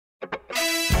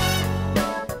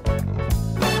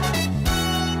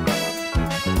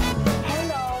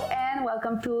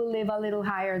welcome to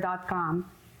livealittlehigher.com.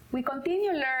 We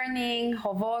continue learning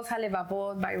Hovot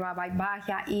HaLevavot by Rabbi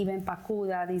Bahya Ibn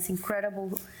Pakuda, this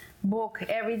incredible book.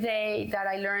 Every day that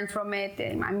I learn from it,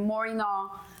 I'm more in awe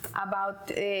about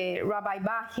Rabbi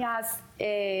Bahya's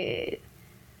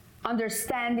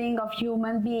understanding of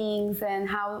human beings and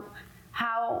how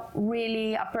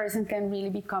really a person can really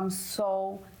become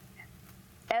so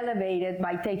elevated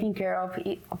by taking care of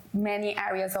many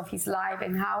areas of his life,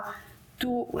 and how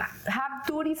to have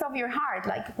duties of your heart,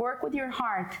 like work with your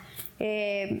heart.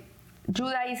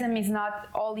 Judaism is not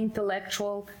all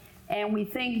intellectual, and we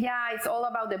think, yeah, it's all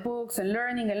about the books and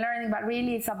learning, but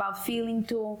really it's about feeling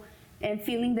too, and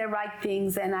feeling the right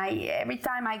things. And every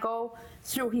time I go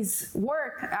through his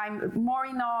work, I'm more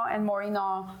in awe and more in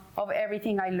awe of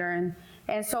everything I learn.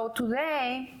 And so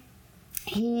today,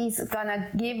 he's gonna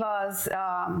give us,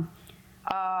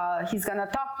 he's gonna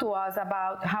talk to us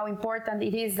about how important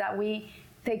it is that we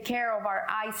take care of our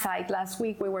eyesight. Last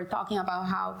week we were talking about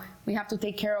how we have to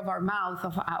take care of our mouth,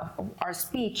 of our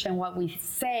speech, and what we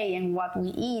say, and what we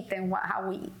eat, and how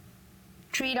we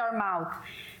treat our mouth.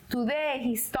 Today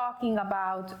he's talking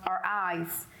about our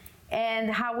eyes and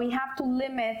how we have to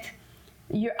limit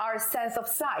our sense of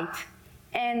sight.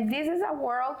 And this is a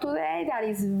world today that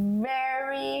is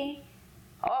very,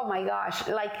 oh my gosh,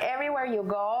 like everywhere you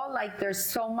go, like there's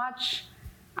so much,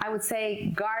 I would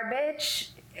say, garbage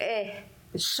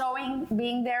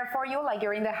being there for you. Like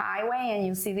you're in the highway and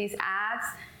you see these ads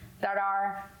that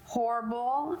are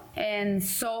horrible and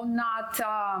so not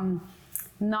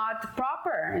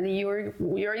proper. And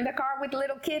you're in the car with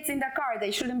little kids in the car.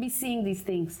 They shouldn't be seeing these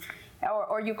things.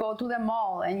 Or you go to the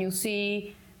mall and you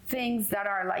see things that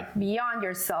are like beyond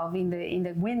yourself in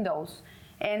the windows.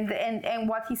 And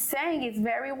what he's saying is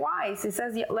very wise. He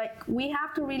says, like, we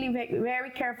have to really be very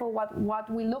careful what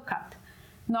we look at.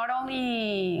 Not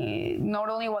only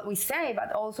what we say,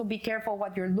 but also be careful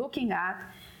what you're looking at.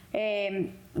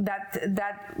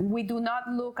 That we do not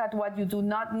look at what you do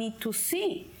not need to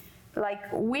see.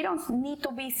 Like, we don't need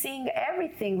to be seeing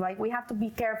everything. Like, we have to be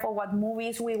careful what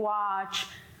movies we watch.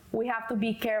 We have to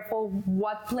be careful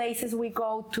what places we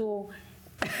go to.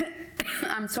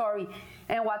 I'm sorry.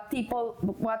 And what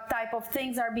type of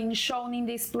things are being shown in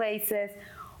these places,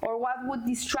 or what would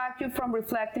distract you from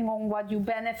reflecting on what you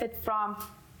benefit from.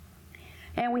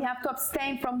 And we have to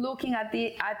abstain from looking at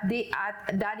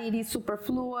that it is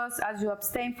superfluous, as you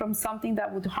abstain from something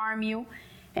that would harm you.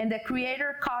 And the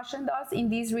Creator cautioned us in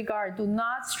this regard: do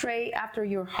not stray after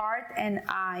your heart and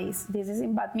eyes. This is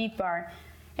in Bamidbar.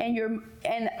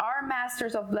 And our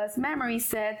masters of blessed memory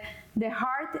said, the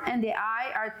heart and the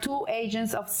eye are two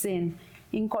agents of sin.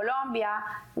 In Colombia,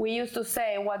 we used to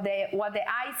say, what the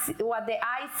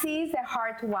eye sees, the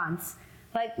heart wants.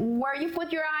 Like, where you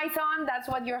put your eyes on, that's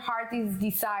what your heart is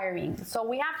desiring. So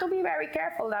we have to be very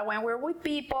careful that when we're with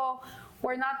people,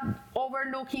 we're not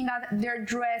overlooking at their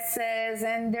dresses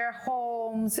and their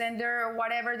homes and their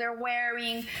whatever they're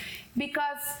wearing.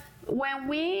 Because when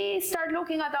we start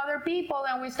looking at other people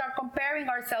and we start comparing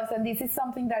ourselves, and this is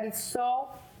something that is so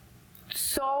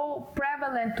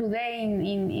prevalent today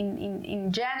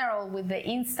in general, with the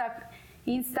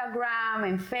Instagram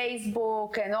and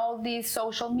Facebook and all these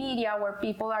social media, where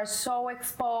people are so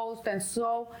exposed and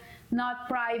so not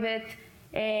private,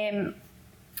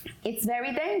 it's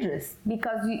very dangerous,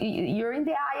 because you're in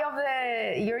the eye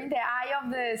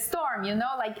of the storm. You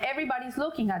know, like, everybody's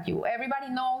looking at you. Everybody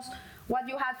knows what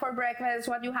you had for breakfast,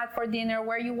 what you had for dinner,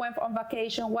 where you went on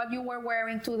vacation, what you were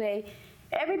wearing today.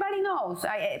 Everybody knows.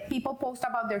 People post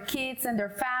about their kids and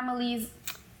their families.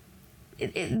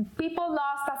 People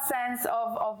lost a sense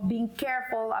of being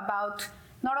careful about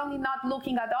not only not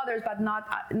looking at others, but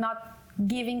not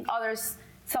giving others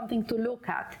something to look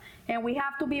at. And we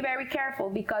have to be very careful,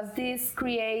 because this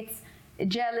creates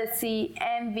jealousy,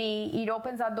 envy. It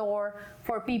opens a door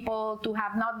for people to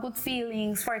have not good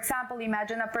feelings. For example,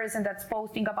 imagine a person that's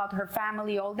posting about her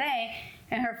family all day,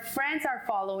 and her friends are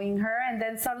following her, and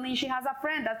then suddenly she has a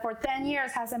friend that for 10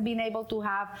 years hasn't been able to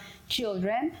have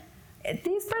children.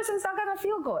 This person's not gonna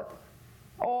feel good.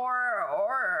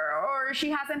 Or she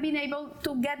hasn't been able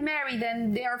to get married,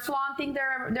 and they are flaunting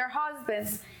their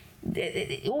husbands.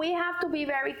 We have to be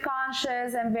very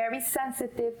conscious and very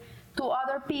sensitive to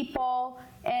other people,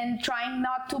 and trying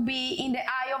not to be in the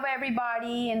eye of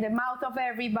everybody, in the mouth of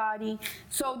everybody.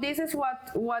 So this is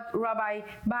what Rabbi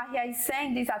Bahya is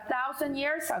saying. This 1,000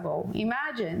 years ago.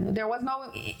 Imagine, there was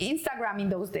no Instagram in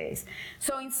those days.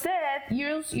 So instead,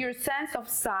 use your sense of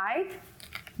sight,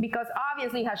 because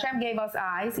obviously Hashem gave us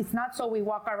eyes. It's not so we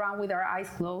walk around with our eyes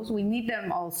closed. We need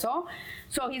them also.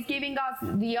 So he's giving us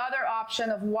the other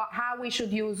option of how we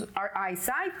should use our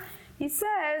eyesight. He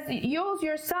says, use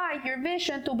your sight, your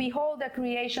vision to behold the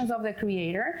creations of the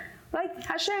Creator. Like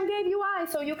Hashem gave you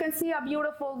eyes so you can see a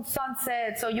beautiful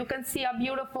sunset, so you can see a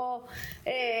beautiful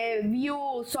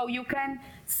view, so you can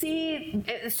see,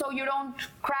 so you don't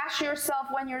crash yourself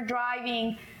when you're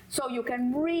driving, so you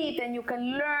can read and you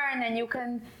can learn and you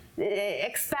can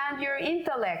expand your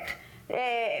intellect.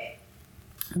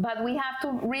 But we have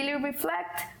to really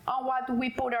reflect on what we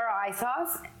put our eyes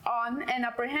on and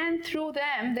apprehend through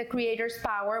them the Creator's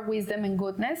power, wisdom, and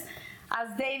goodness. As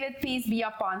David, peace be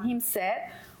upon him,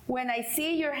 said, when I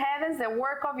see your heavens, the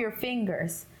work of your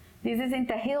fingers. This is in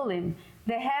Tehillim.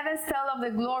 The heavens tell of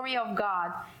the glory of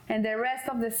God, and the rest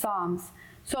of the Psalms.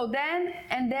 So then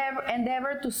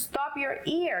endeavor to stop your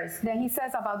ears. Then he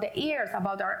says about the ears,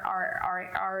 about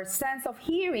our sense of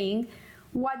hearing,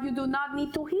 what you do not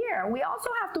need to hear. We also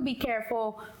have to be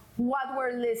careful what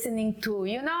we're listening to.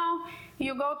 You know,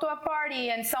 you go to a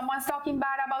party and someone's talking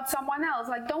bad about someone else.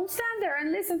 Like, don't stand there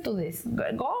and listen to this. Go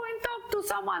and talk to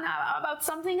someone about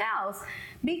something else.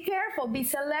 Be careful. Be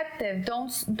selective.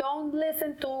 Don't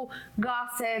listen to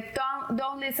gossip.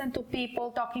 Don't listen to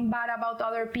people talking bad about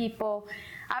other people.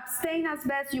 Abstain as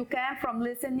best you can from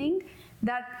listening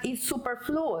that is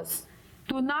superfluous.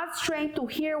 Do not strain to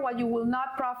hear what you will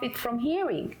not profit from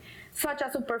hearing, such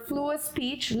as superfluous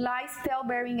speech, lies,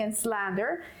 tale-bearing, and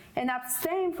slander, and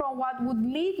abstain from what would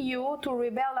lead you to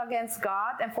rebel against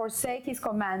God and forsake His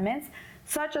commandments,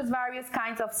 such as various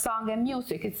kinds of song and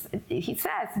music. He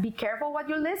says, be careful what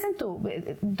you listen to.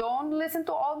 Don't listen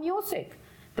to all music.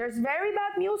 There's very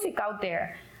bad music out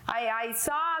there. I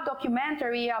saw a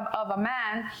documentary of a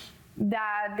man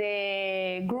that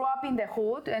grew up in the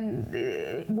hood, and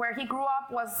where he grew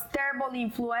up was terrible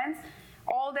influence.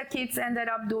 All the kids ended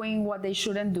up doing what they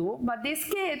shouldn't do. But this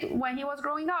kid, when he was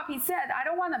growing up, he said, I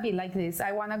don't want to be like this.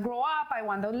 I want to grow up. I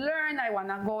want to learn. I want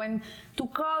to go into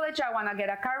college. I want to get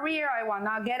a career. I want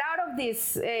to get out of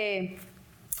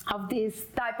this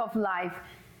type of life.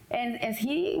 And as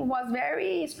he was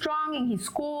very strong in his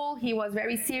school, he was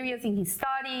very serious in his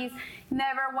studies,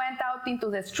 never went out into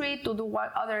the street to do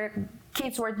what other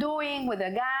kids were doing with the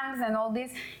gangs and all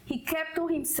this. He kept to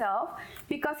himself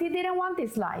because he didn't want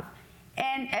this life.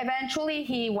 And eventually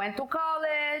he went to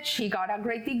college, he got a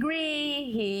great degree,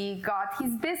 he got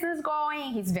his business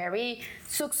going, he's very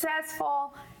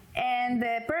successful. And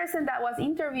the person that was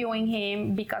interviewing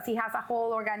him, because he has a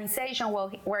whole organization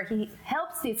where he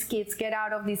helps these kids get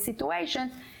out of these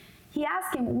situations, he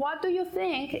asked him, what do you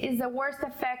think is the worst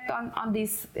effect on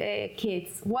these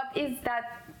kids? What is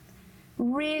that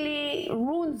really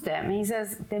ruins them? He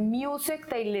says, the music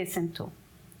they listen to.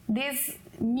 This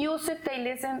music they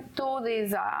listen to,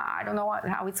 this, I don't know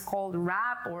how it's called,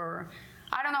 rap, or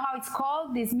I don't know how it's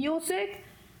called, this music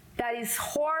that is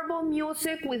horrible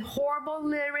music with horrible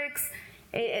lyrics.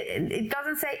 It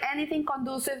doesn't say anything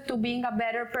conducive to being a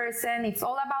better person. It's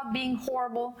all about being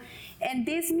horrible. And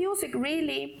this music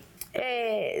really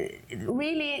takes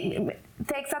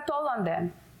a toll on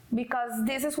them, because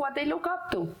this is what they look up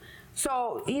to.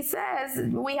 So he says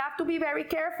we have to be very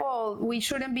careful. We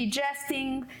shouldn't be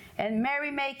jesting and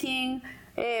merrymaking.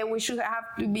 We should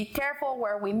have to be careful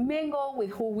where we mingle,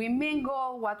 with who we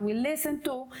mingle, what we listen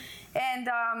to, and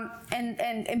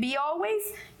be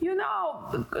always,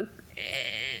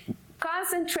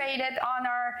 concentrated on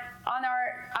our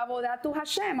avodah to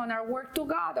Hashem, on our work to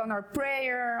God, on our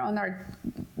prayer, on our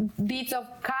deeds of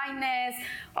kindness,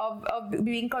 of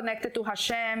being connected to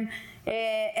Hashem.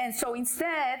 And so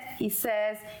instead, he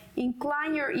says,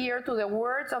 incline your ear to the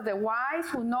words of the wise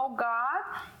who know God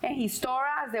and His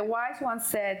Torah, as the wise one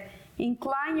said.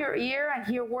 Incline your ear and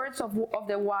hear words of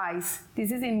the wise.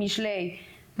 This is in Mishlei.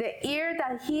 The ear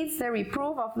that heeds the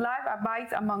reproof of life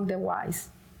abides among the wise.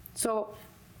 So,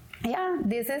 yeah,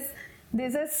 this is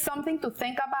something to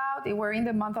think about. We're in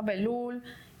the month of Elul,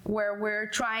 where we're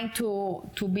trying to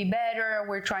be better,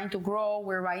 we're trying to grow,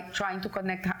 we're trying to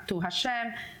connect to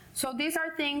Hashem. So these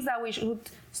are things that we should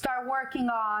start working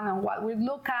on what we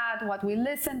look at, what we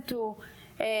listen to.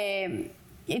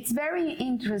 It's very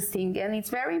interesting and it's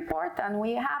very important.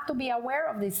 We have to be aware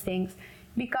of these things,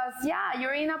 because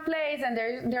you're in a place and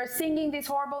they're singing this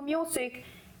horrible music,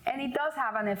 and it does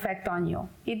have an effect on you.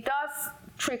 It does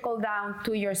trickle down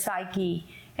to your psyche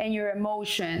and your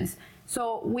emotions.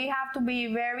 So we have to be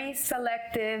very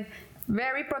selective,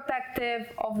 very protective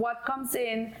of what comes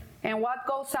in and what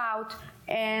goes out.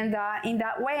 And in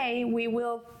that way, we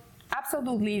will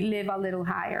absolutely live a little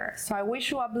higher. So I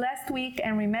wish you a blessed week,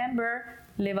 and remember,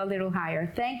 live a little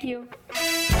higher. Thank you.